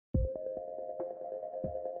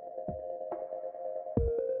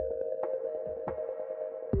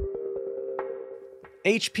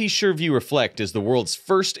HP SureView Reflect is the world's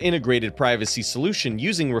first integrated privacy solution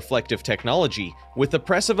using reflective technology. With the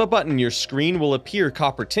press of a button, your screen will appear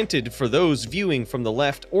copper-tinted for those viewing from the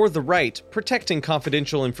left or the right, protecting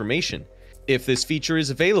confidential information. If this feature is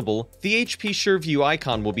available, the HP SureView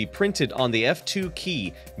icon will be printed on the F2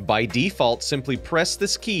 key. By default, simply press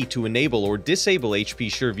this key to enable or disable HP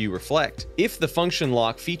SureView Reflect. If the function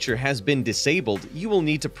lock feature has been disabled, you will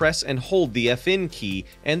need to press and hold the FN key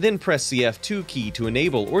and then press the F2 key to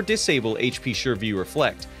enable or disable HP SureView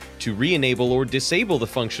Reflect. To re-enable or disable the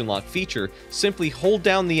function lock feature, simply hold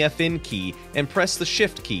down the FN key and press the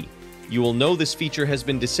Shift key. You will know this feature has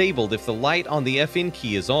been disabled if the light on the FN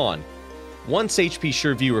key is on. Once HP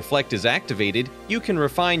SureView Reflect is activated, you can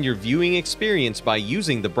refine your viewing experience by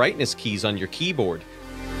using the brightness keys on your keyboard.